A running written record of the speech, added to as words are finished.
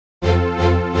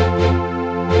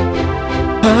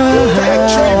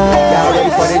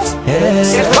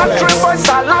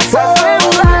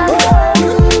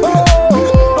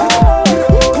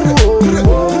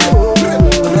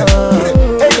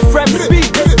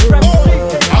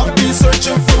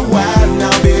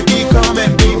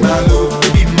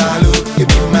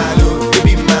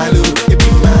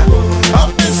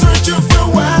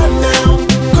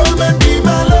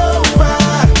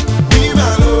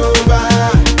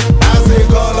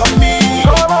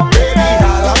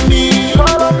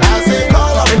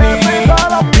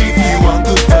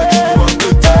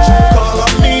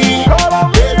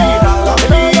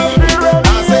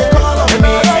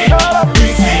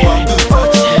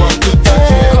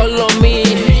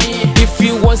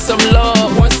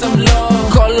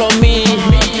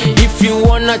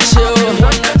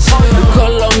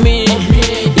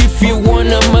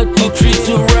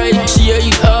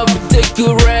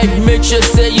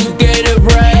you get it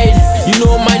right. You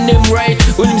know my name right.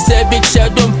 When him say big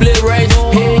shot, don't play right.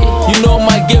 Hey, you know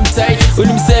my game tight. When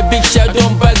him say big shot,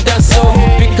 don't back down. So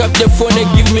pick up the phone and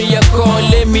give me a call.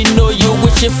 Let me know you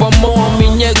wishing for more. Me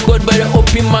yeah, God, but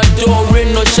open my door.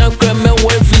 Rain no shankra, man,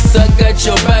 when feast I got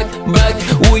your back.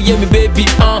 Oh yeah, me baby,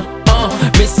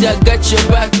 Missy, I got your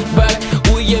back.